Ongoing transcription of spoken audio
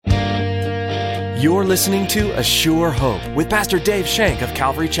You're listening to A Sure Hope with Pastor Dave Shank of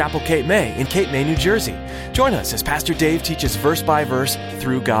Calvary Chapel, Cape May in Cape May, New Jersey. Join us as Pastor Dave teaches verse by verse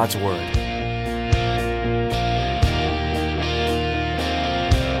through God's Word.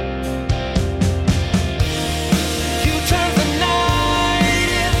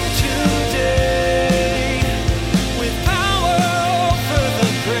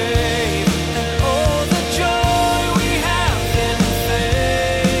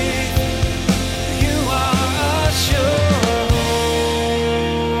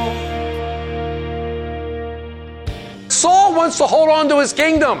 Saul wants to hold on to his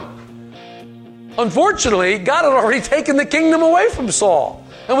kingdom. Unfortunately, God had already taken the kingdom away from Saul.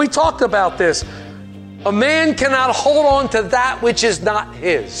 And we talked about this. A man cannot hold on to that which is not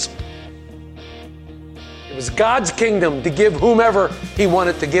his. It was God's kingdom to give whomever he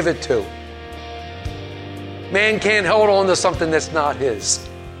wanted to give it to. Man can't hold on to something that's not his.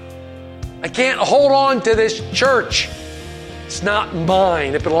 I can't hold on to this church. It's not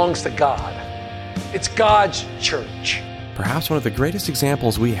mine. It belongs to God. It's God's church. Perhaps one of the greatest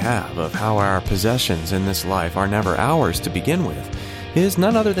examples we have of how our possessions in this life are never ours to begin with is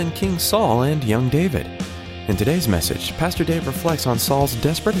none other than King Saul and young David. In today's message, Pastor Dave reflects on Saul's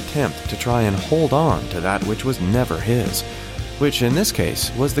desperate attempt to try and hold on to that which was never his, which in this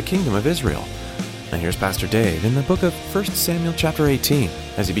case was the kingdom of Israel. Now here's Pastor Dave in the book of 1 Samuel chapter 18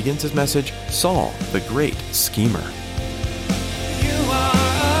 as he begins his message, Saul, the Great Schemer. You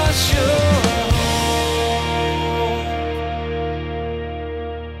are sure.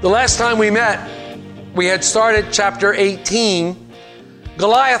 The last time we met, we had started chapter 18.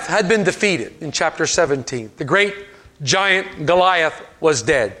 Goliath had been defeated in chapter 17. The great giant Goliath was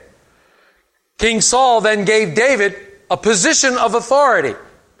dead. King Saul then gave David a position of authority.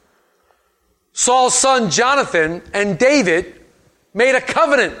 Saul's son Jonathan and David made a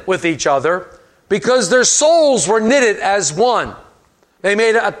covenant with each other because their souls were knitted as one. They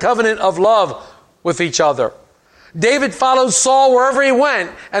made a covenant of love with each other. David followed Saul wherever he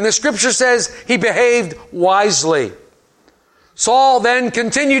went, and the scripture says he behaved wisely. Saul then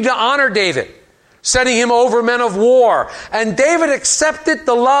continued to honor David, setting him over men of war. And David accepted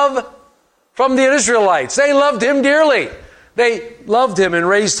the love from the Israelites. They loved him dearly. They loved him and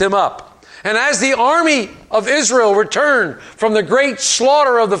raised him up. And as the army of Israel returned from the great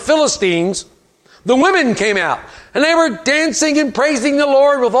slaughter of the Philistines, the women came out, and they were dancing and praising the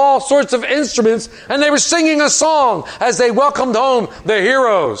Lord with all sorts of instruments, and they were singing a song as they welcomed home their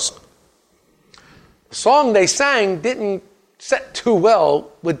heroes. The song they sang didn't set too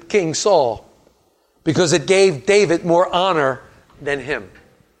well with King Saul because it gave David more honor than him.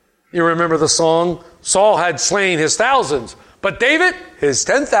 You remember the song? Saul had slain his thousands, but David his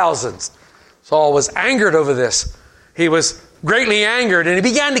 10,000s. Saul was angered over this. He was greatly angered, and he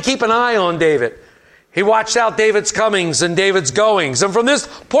began to keep an eye on David. He watched out David's comings and David's goings. And from this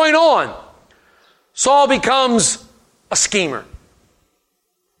point on, Saul becomes a schemer.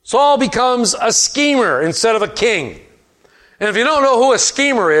 Saul becomes a schemer instead of a king. And if you don't know who a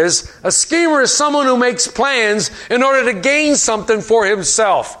schemer is someone who makes plans in order to gain something for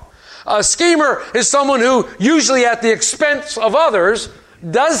himself. A schemer is someone who, usually at the expense of others,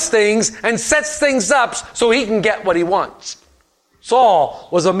 does things and sets things up so he can get what he wants. Saul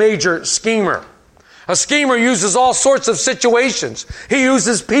was a major schemer. A schemer uses all sorts of situations. He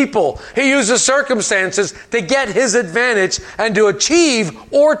uses people. He uses circumstances to get his advantage and to achieve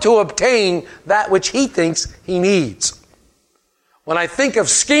or to obtain that which he thinks he needs. When I think of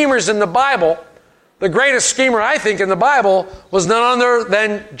schemers in the Bible, the greatest schemer I think in the Bible was none other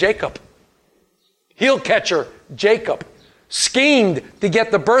than Jacob. Heel catcher Jacob schemed to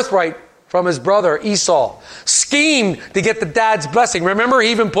get the birthright from his brother Esau. Schemed to get the dad's blessing. Remember,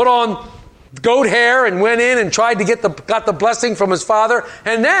 he even put on goat hair and went in and tried to got the blessing from his father,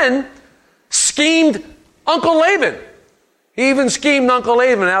 and then schemed Uncle Laban. He even schemed Uncle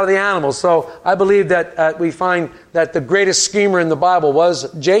Laban out of the animals. So I believe that we find that the greatest schemer in the Bible was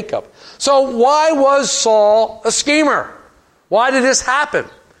Jacob. So why was Saul a schemer? Why did this happen?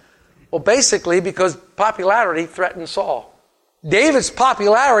 Well, basically because popularity threatened Saul. David's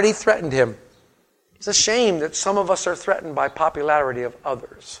popularity threatened him. It's a shame that some of us are threatened by popularity of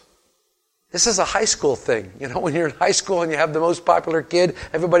others. This is a high school thing. You know, when you're in high school and you have the most popular kid,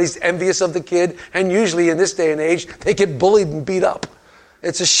 everybody's envious of the kid, and usually in this day and age, they get bullied and beat up.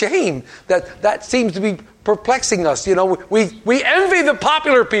 It's a shame that seems to be perplexing us. You know, we envy the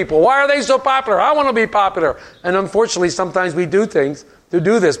popular people. Why are they so popular? I want to be popular. And unfortunately, sometimes we do things to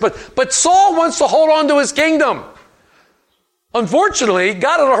do this. But Saul wants to hold on to his kingdom. Unfortunately,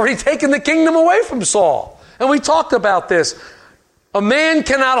 God had already taken the kingdom away from Saul. And we talked about this. A man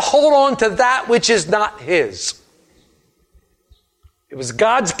cannot hold on to that which is not his. It was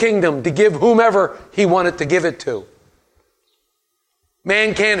God's kingdom to give whomever he wanted to give it to.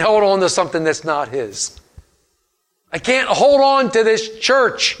 Man can't hold on to something that's not his. I can't hold on to this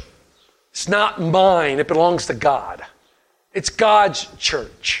church. It's not mine. It belongs to God. It's God's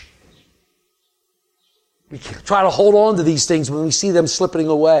church. We try to hold on to these things when we see them slipping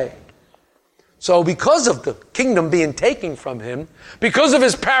away. So because of the kingdom being taken from him, because of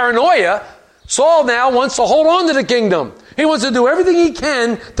his paranoia, Saul now wants to hold on to the kingdom. He wants to do everything he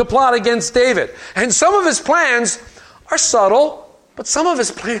can to plot against David. And some of his plans are subtle, but some of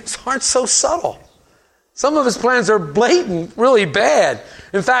his plans aren't so subtle. Some of his plans are blatant, really bad.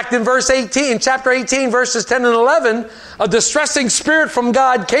 In fact, in chapter 18, verses 10 and 11, a distressing spirit from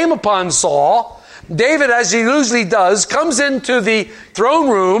God came upon Saul. David, as he usually does, comes into the throne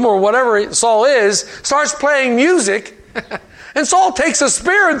room, or whatever Saul is, starts playing music, and Saul takes a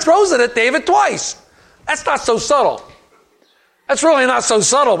spear and throws it at David twice. That's not so subtle. That's really not so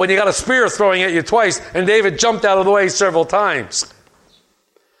subtle when you got a spear throwing at you twice, and David jumped out of the way several times.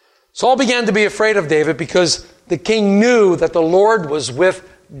 Saul began to be afraid of David because the king knew that the Lord was with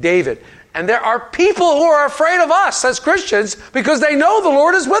David. And there are people who are afraid of us as Christians because they know the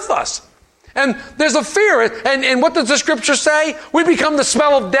Lord is with us. And there's a fear. And what does the scripture say? We become the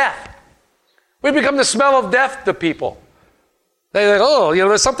smell of death. We become the smell of death to people. They're like, oh,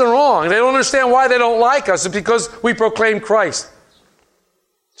 there's something wrong. They don't understand why they don't like us. It's because we proclaim Christ.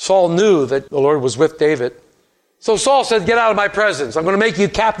 Saul knew that the Lord was with David. So Saul said, get out of my presence. I'm going to make you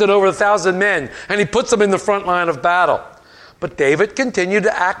captain over 1,000 men. And he puts them in the front line of battle. But David continued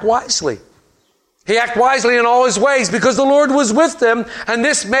to act wisely. He acted wisely in all his ways because the Lord was with them. And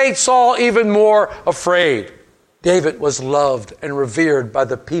this made Saul even more afraid. David was loved and revered by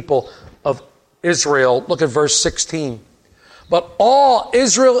the people of Israel. Look at verse 16. But all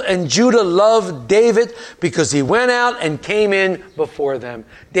Israel and Judah loved David because he went out and came in before them.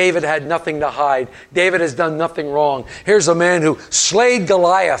 David had nothing to hide. David has done nothing wrong. Here's a man who slayed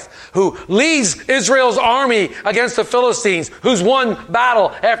Goliath, who leads Israel's army against the Philistines, who's won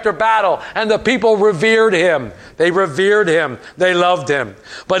battle after battle, and the people revered him. They revered him. They loved him.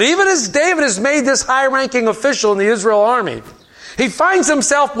 But even as David has made this high-ranking official in the Israel army, he finds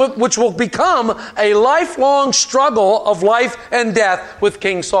himself, which will become a lifelong struggle of life and death with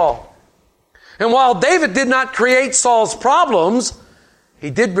King Saul. And while David did not create Saul's problems, he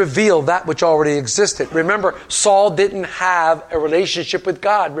did reveal that which already existed. Remember, Saul didn't have a relationship with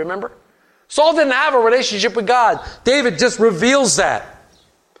God, remember? Saul didn't have a relationship with God. David just reveals that.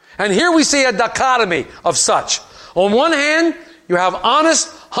 And here we see a dichotomy of such. On one hand, you have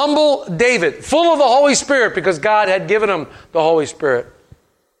honest, humble David, full of the Holy Spirit because God had given him the Holy Spirit.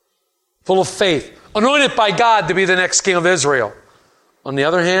 Full of faith, anointed by God to be the next king of Israel. On the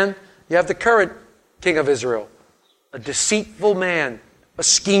other hand, you have the current king of Israel, a deceitful man, a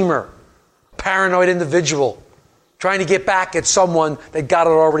schemer, a paranoid individual, trying to get back at someone that God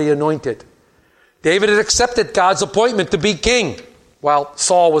had already anointed. David had accepted God's appointment to be king, while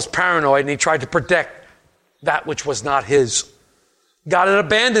Saul was paranoid and he tried to protect that which was not his. God had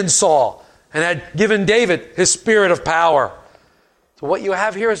abandoned Saul and had given David his spirit of power. So what you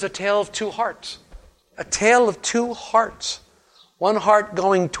have here is a tale of two hearts. A tale of two hearts. One heart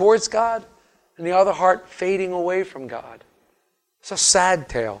going towards God and the other heart fading away from God. It's a sad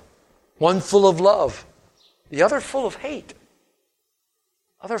tale. One full of love. The other full of hate.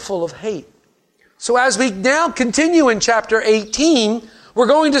 Other full of hate. So as we now continue in chapter 18, we're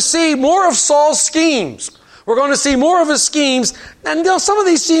going to see more of Saul's schemes. We're going to see more of his schemes. And some of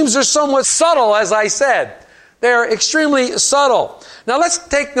these schemes are somewhat subtle, as I said. They're extremely subtle. Now let's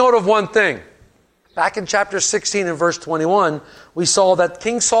take note of one thing. Back in chapter 16 and verse 21, we saw that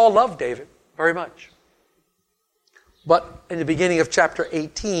King Saul loved David very much. But in the beginning of chapter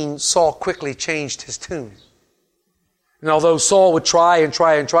 18, Saul quickly changed his tune. And although Saul would try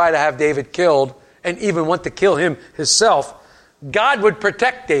to have David killed, and even want to kill him himself, God would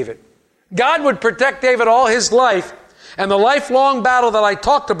protect David. God would protect David all his life, and the lifelong battle that I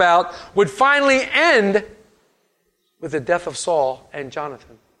talked about would finally end with the death of Saul and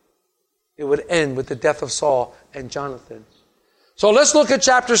Jonathan. It would end with the death of Saul and Jonathan. So let's look at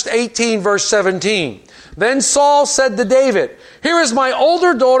chapter 18, verse 17. Then Saul said to David, "Here is my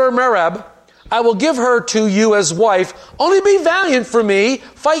older daughter Merab. I will give her to you as wife. Only be valiant for me.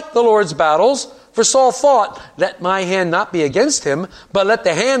 Fight the Lord's battles." For Saul thought, let my hand not be against him, but let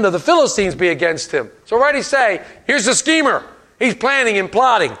the hand of the Philistines be against him. So already say, here's the schemer. He's planning and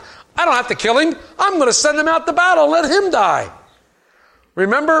plotting. I don't have to kill him. I'm going to send him out to battle and let him die.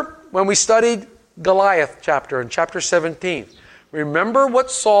 Remember when we studied Goliath chapter in chapter 17? Remember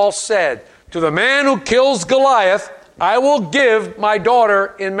what Saul said. To the man who kills Goliath, I will give my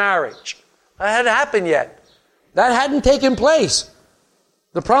daughter in marriage. That hadn't happened yet. That hadn't taken place.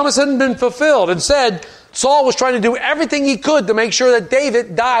 The promise hadn't been fulfilled. Instead, Saul was trying to do everything he could to make sure that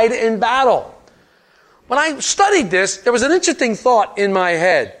David died in battle. When I studied this, there was an interesting thought in my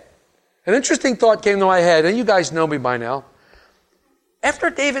head. An interesting thought came to my head, and you guys know me by now. After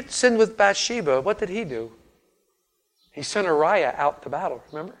David sinned with Bathsheba, what did he do? He sent Uriah out to battle,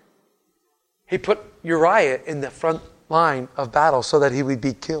 remember? He put Uriah in the front line of battle so that he would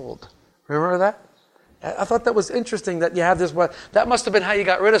be killed. Remember that? I thought that was interesting that you have this one. That must have been how you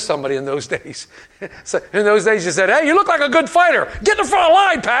got rid of somebody in those days. So in those days you said, hey, you look like a good fighter. Get in the front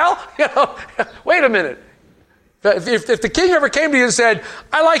line, pal. You know, wait a minute. If the king ever came to you and said,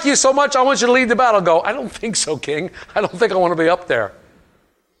 I like you so much, I want you to lead the battle, go, I don't think so, king. I don't think I want to be up there.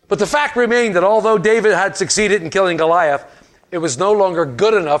 But the fact remained that although David had succeeded in killing Goliath, it was no longer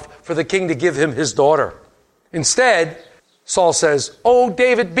good enough for the king to give him his daughter. Instead, Saul says, oh,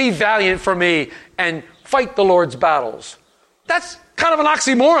 David, be valiant for me and fight the Lord's battles. That's kind of an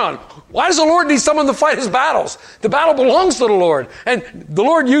oxymoron. Why does the Lord need someone to fight his battles? The battle belongs to the Lord. And the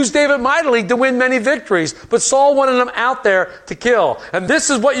Lord used David mightily to win many victories, but Saul wanted him out there to kill. And this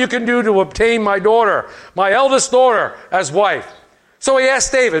is what you can do to obtain my daughter, my eldest daughter, as wife. So he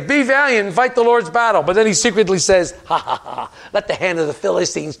asked David, be valiant and fight the Lord's battle. But then he secretly says, ha ha ha, let the hand of the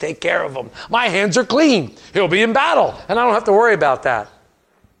Philistines take care of him. My hands are clean. He'll be in battle, and I don't have to worry about that.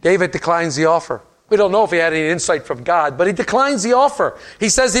 David declines the offer. We don't know if he had any insight from God, but he declines the offer. He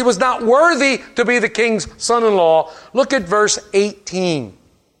says he was not worthy to be the king's son-in-law. Look at verse 18.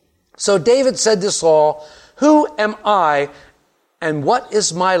 So David said to Saul, who am I, and what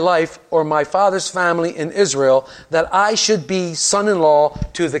is my life or my father's family in Israel that I should be son-in-law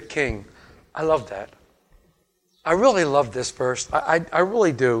to the king? I love that. I really love this verse. I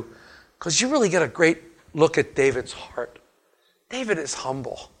really do. Because you really get a great look at David's heart. David is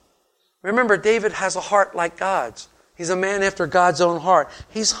humble. Remember, David has a heart like God's. He's a man after God's own heart.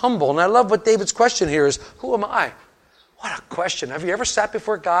 He's humble. And I love what David's question here is, who am I? What a question. Have you ever sat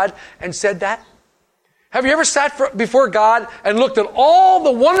before God and said that? Have you ever sat before God and looked at all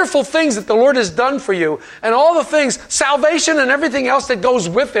the wonderful things that the Lord has done for you and all the things, salvation and everything else that goes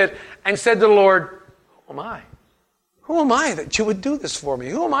with it, and said to the Lord, who am I? Who am I that you would do this for me?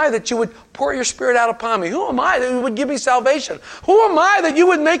 Who am I that you would pour your Spirit out upon me? Who am I that you would give me salvation? Who am I that you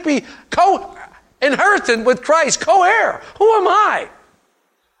would make me co-inheritant with Christ, co-heir? Who am I?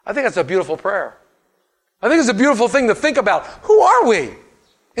 I think that's a beautiful prayer. I think it's a beautiful thing to think about. Who are we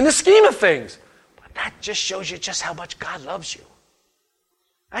in the scheme of things? But that just shows you just how much God loves you.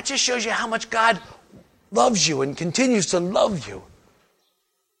 That just shows you how much God loves you and continues to love you.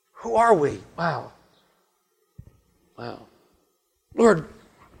 Who are we? Wow. Wow. Lord,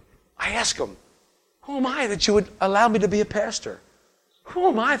 I ask him, who am I that you would allow me to be a pastor? Who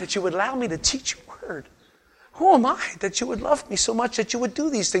am I that you would allow me to teach your word? Who am I that you would love me so much that you would do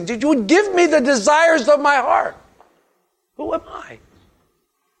these things? That you would give me the desires of my heart? Who am I?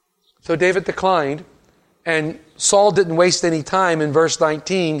 So David declined, and Saul didn't waste any time. In verse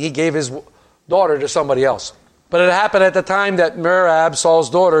 19, he gave his daughter to somebody else. But it happened at the time that Merab, Saul's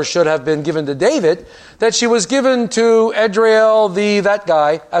daughter, should have been given to David, that she was given to Adriel, that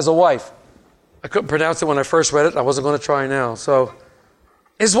guy, as a wife. I couldn't pronounce it when I first read it. I wasn't going to try now. So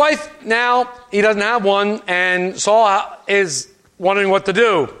his wife now, he doesn't have one, and Saul is wondering what to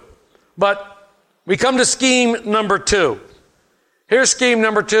do. But we come to scheme number 2. Here's scheme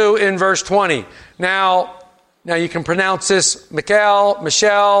number 2 in verse 20. Now you can pronounce this Michal,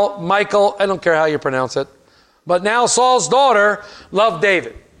 Michael, I don't care how you pronounce it. But now Saul's daughter loved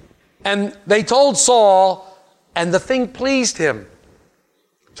David. And they told Saul, and the thing pleased him.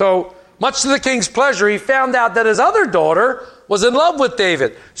 So, much to the king's pleasure, he found out that his other daughter was in love with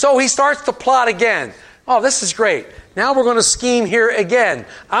David. So he starts to plot again. Oh, this is great. Now we're going to scheme here again.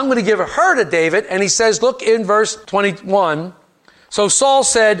 I'm going to give her to David. And he says, look in verse 21. So Saul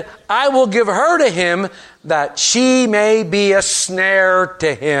said, I will give her to him that she may be a snare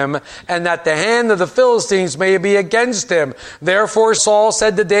to him, and that the hand of the Philistines may be against him. Therefore Saul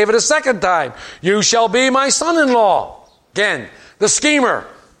said to David a second time, you shall be my son-in-law. Again, the schemer,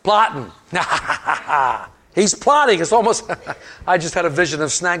 plotting. He's plotting. It's almost, I just had a vision of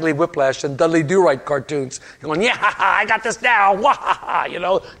Snaggly Whiplash and Dudley Do-Right cartoons. Going, yeah, I got this now. You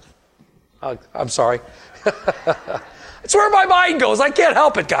know. I'm sorry. It's where my mind goes. I can't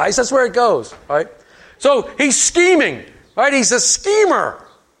help it, guys. That's where it goes, right? So he's scheming, right? He's a schemer.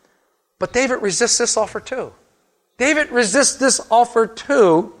 But David resists this offer too. David resists this offer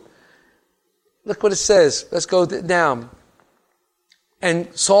too. Look what it says. Let's go down. And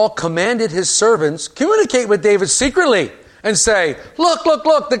Saul commanded his servants, communicate with David secretly and say, look,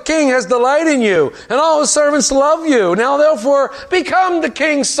 the king has delight in you, and all his servants love you. Now therefore, become the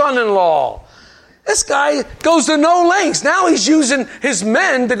king's son-in-law. This guy goes to no lengths. Now he's using his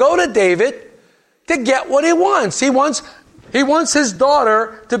men to go to David to get what he wants. He wants his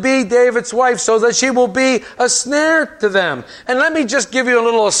daughter to be David's wife so that she will be a snare to them. And let me just give you a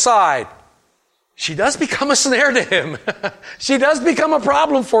little aside. She does become a snare to him. She does become a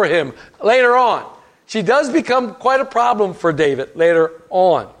problem for him later on. She does become quite a problem for David later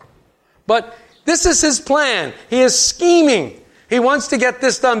on. But this is his plan. He is scheming. He wants to get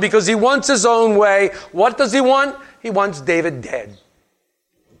this done because he wants his own way. What does he want? He wants David dead.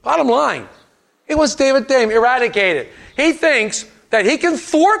 Bottom line. He wants David dead, eradicated. He thinks that he can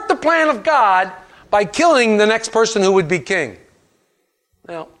thwart the plan of God by killing the next person who would be king.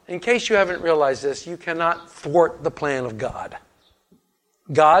 Now, in case you haven't realized this, you cannot thwart the plan of God.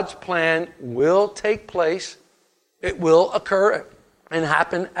 God's plan will take place. It will occur and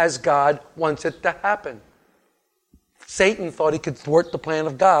happen as God wants it to happen. Satan thought he could thwart the plan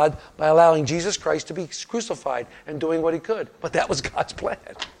of God by allowing Jesus Christ to be crucified and doing what he could. But that was God's plan.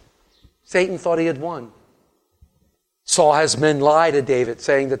 Satan thought he had won. Saul has men lie to David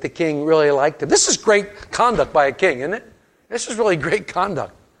saying that the king really liked him. This is great conduct by a king, isn't it? This is really great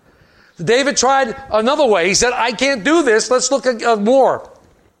conduct. David tried another way. He said, I can't do this. Let's look at more.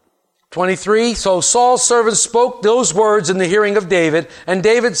 23, so Saul's servants spoke those words in the hearing of David, and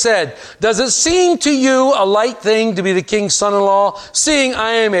David said, does it seem to you a light thing to be the king's son-in-law, seeing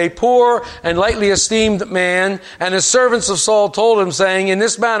I am a poor and lightly esteemed man? And his servants of Saul told him, saying, in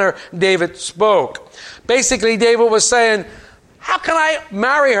this manner David spoke. Basically, David was saying, how can I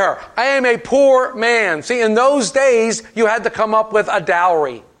marry her? I am a poor man. See, in those days, you had to come up with a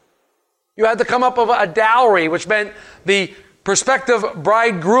dowry. You had to come up with a dowry, which meant the prospective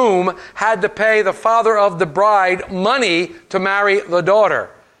bridegroom had to pay the father of the bride money to marry the daughter.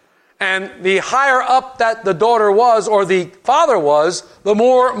 And the higher up that the daughter was, or the father was, the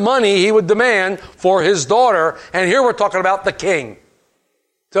more money he would demand for his daughter. And here we're talking about the king.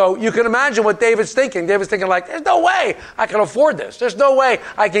 So you can imagine what David's thinking. David's thinking like, there's no way I can afford this. There's no way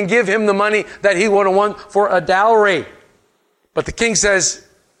I can give him the money that he would want for a dowry. But the king says,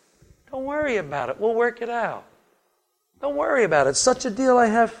 don't worry about it. We'll work it out. Don't worry about it. Such a deal I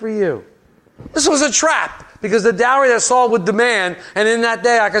have for you. This was a trap because the dowry that Saul would demand, and in that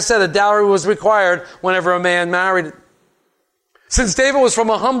day, like I said, a dowry was required whenever a man married. Since David was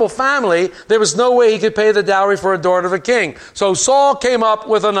from a humble family, there was no way he could pay the dowry for a daughter of a king. So Saul came up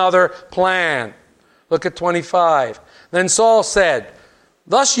with another plan. Look at 25. Then Saul said,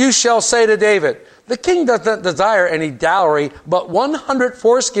 thus you shall say to David, the king does not desire any dowry, but 100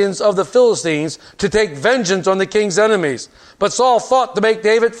 foreskins of the Philistines to take vengeance on the king's enemies. But Saul thought to make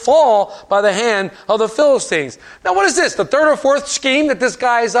David fall by the hand of the Philistines. Now what is this? The third or fourth scheme that this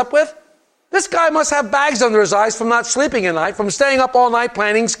guy is up with? This guy must have bags under his eyes from not sleeping at night, from staying up all night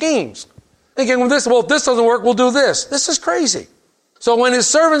planning schemes. Thinking, well, if this doesn't work, we'll do this. This is crazy. So when his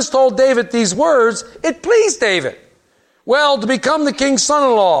servants told David these words, it pleased David. Well, to become the king's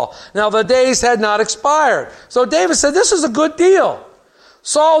son-in-law. Now the days had not expired. So David said, this is a good deal.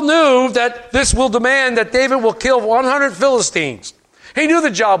 Saul knew that this will demand that David will kill 100 Philistines. He knew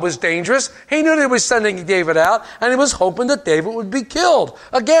the job was dangerous. He knew that he was sending David out, and he was hoping that David would be killed.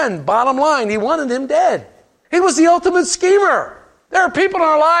 Again, bottom line, he wanted him dead. He was the ultimate schemer. There are people in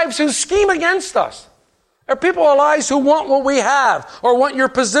our lives who scheme against us. There are people in our lives who want what we have, or want your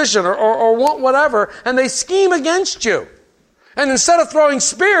position, or want whatever, and they scheme against you. And instead of throwing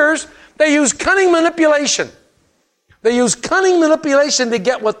spears, they use cunning manipulation. They use cunning manipulation to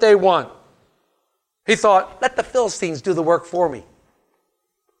get what they want. He thought, let the Philistines do the work for me.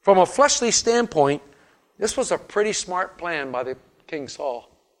 From a fleshly standpoint, this was a pretty smart plan by the King Saul.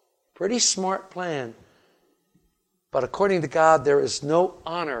 Pretty smart plan. But according to God, there is no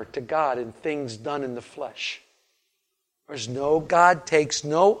honor to God in things done in the flesh. God takes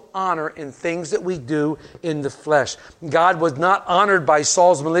no honor in things that we do in the flesh. God was not honored by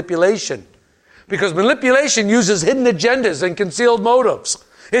Saul's manipulation, because manipulation uses hidden agendas and concealed motives.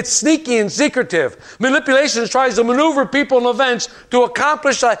 It's sneaky and secretive. Manipulation tries to maneuver people and events to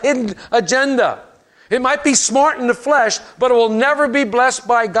accomplish a hidden agenda. It might be smart in the flesh, but it will never be blessed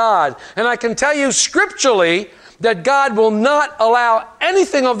by God. And I can tell you scripturally that God will not allow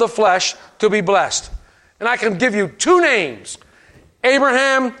anything of the flesh to be blessed. And I can give you two names,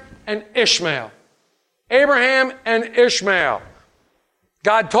 Abraham and Ishmael. Abraham and Ishmael.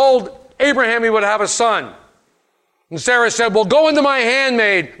 God told Abraham he would have a son. And Sarah said, well, go into my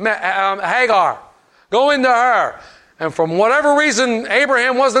handmaid, Hagar. Go into her. And from whatever reason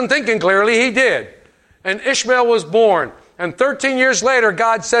Abraham wasn't thinking clearly, he did. And Ishmael was born. And 13 years later,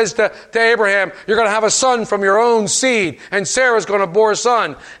 God says to Abraham, you're going to have a son from your own seed, and Sarah's going to bore a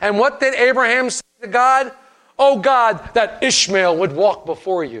son. And what did Abraham say to God? Oh God, that Ishmael would walk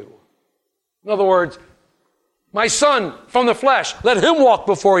before you. In other words, my son from the flesh, let him walk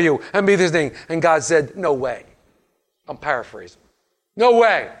before you and be this thing. And God said, no way. I'm paraphrasing. No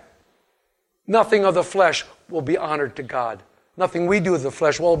way. Nothing of the flesh will be honored to God. Nothing we do with the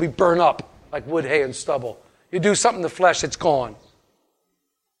flesh will be burned up like wood, hay, and stubble. You do something in the flesh, it's gone.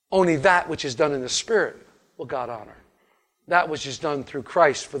 Only that which is done in the Spirit will God honor. That which is done through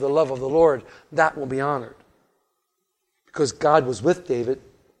Christ for the love of the Lord, that will be honored. Because God was with David,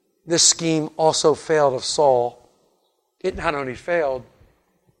 this scheme also failed of Saul. It not only failed,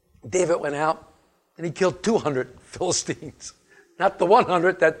 David went out and he killed 200 Philistines. Not the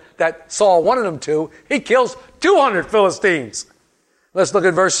 100 that Saul wanted him to. He kills 200 Philistines. Let's look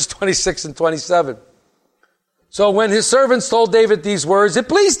at verses 26 and 27. So when his servants told David these words, it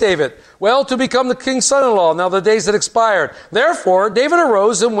pleased David, well, to become the king's son-in-law. Now the days had expired. Therefore, David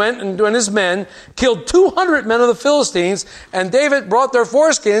arose and went and his men killed 200 men of the Philistines. And David brought their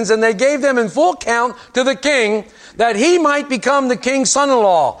foreskins and they gave them in full count to the king that he might become the king's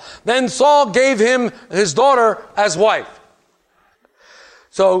son-in-law. Then Saul gave him his daughter as wife.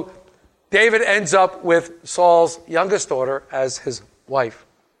 So David ends up with Saul's youngest daughter as his wife.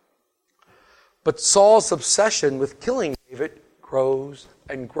 But Saul's obsession with killing David grows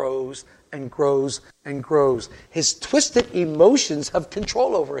and grows and grows and grows. His twisted emotions have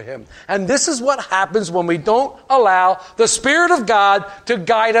control over him. And this is what happens when we don't allow the Spirit of God to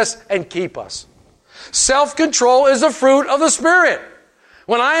guide us and keep us. Self-control is a fruit of the Spirit.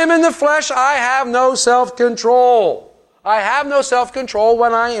 When I am in the flesh, I have no self-control. I have no self-control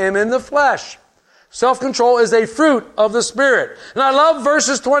when I am in the flesh. Self-control is a fruit of the Spirit. And I love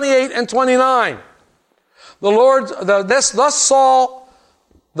verses 28 and 29. Thus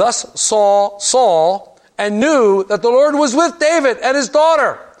saw Saul and knew that the Lord was with David and his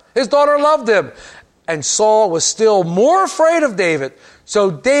daughter. His daughter loved him. And Saul was still more afraid of David.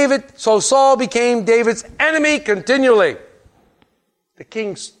 So Saul became David's enemy continually. The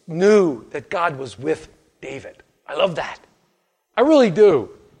king knew that God was with David. I love that. I really do.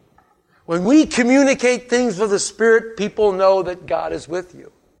 When we communicate things with the Spirit, people know that God is with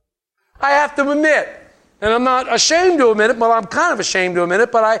you. I have to admit, and I'm not ashamed to admit it, well, I'm kind of ashamed to admit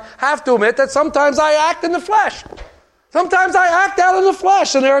it, but I have to admit that sometimes I act in the flesh. Sometimes I act out in the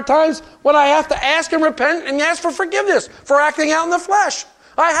flesh, and there are times when I have to ask and repent and ask for forgiveness for acting out in the flesh.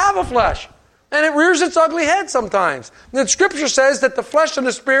 I have a flesh, and it rears its ugly head sometimes. The Scripture says that the flesh and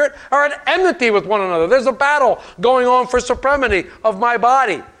the Spirit are at enmity with one another. There's a battle going on for supremacy of my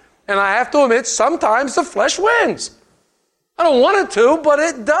body. And I have to admit, sometimes the flesh wins. I don't want it to, but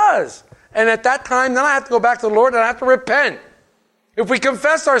it does. And at that time, then I have to go back to the Lord and I have to repent. If we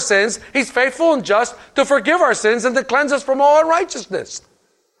confess our sins, He's faithful and just to forgive our sins and to cleanse us from all unrighteousness.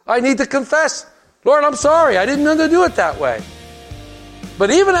 I need to confess, Lord, I'm sorry. I didn't mean to do it that way. But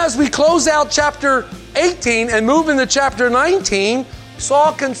even as we close out chapter 18 and move into chapter 19,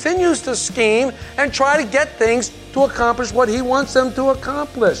 Saul continues to scheme and try to get things to accomplish what he wants them to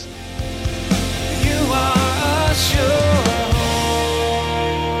accomplish. You are a sure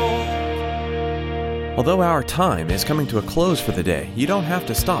hope. Although our time is coming to a close for the day, you don't have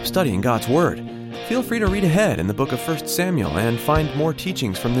to stop studying God's Word. Feel free to read ahead in the book of 1 Samuel and find more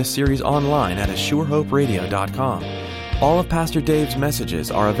teachings from this series online at AssureHopeRadio.com. All of Pastor Dave's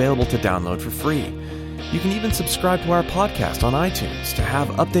messages are available to download for free. You can even subscribe to our podcast on iTunes to have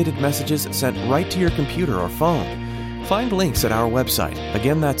updated messages sent right to your computer or phone. Find links at our website.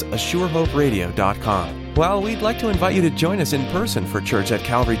 Again, that's AssureHopeRadio.com. While we'd like to invite you to join us in person for church at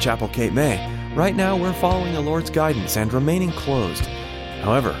Calvary Chapel, Cape May, right now we're following the Lord's guidance and remaining closed.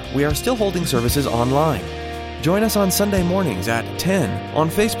 However, we are still holding services online. Join us on Sunday mornings at 10 on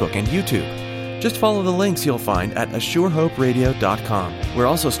Facebook and YouTube. Just follow the links you'll find at AssureHopeRadio.com. We're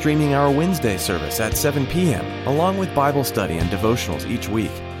also streaming our Wednesday service at 7 p.m., along with Bible study and devotionals each week.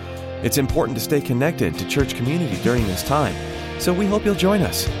 It's important to stay connected to church community during this time, so we hope you'll join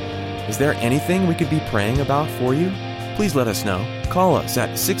us. Is there anything we could be praying about for you? Please let us know. Call us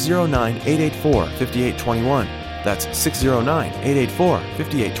at 609-884-5821. That's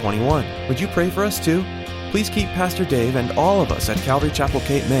 609-884-5821. Would you pray for us too? Please keep Pastor Dave and all of us at Calvary Chapel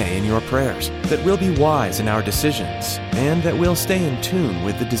Cape May in your prayers, that we'll be wise in our decisions, and that we'll stay in tune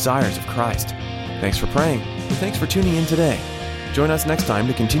with the desires of Christ. Thanks for praying, and thanks for tuning in today. Join us next time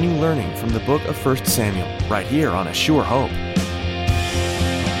to continue learning from the book of 1 Samuel, right here on A Sure Hope.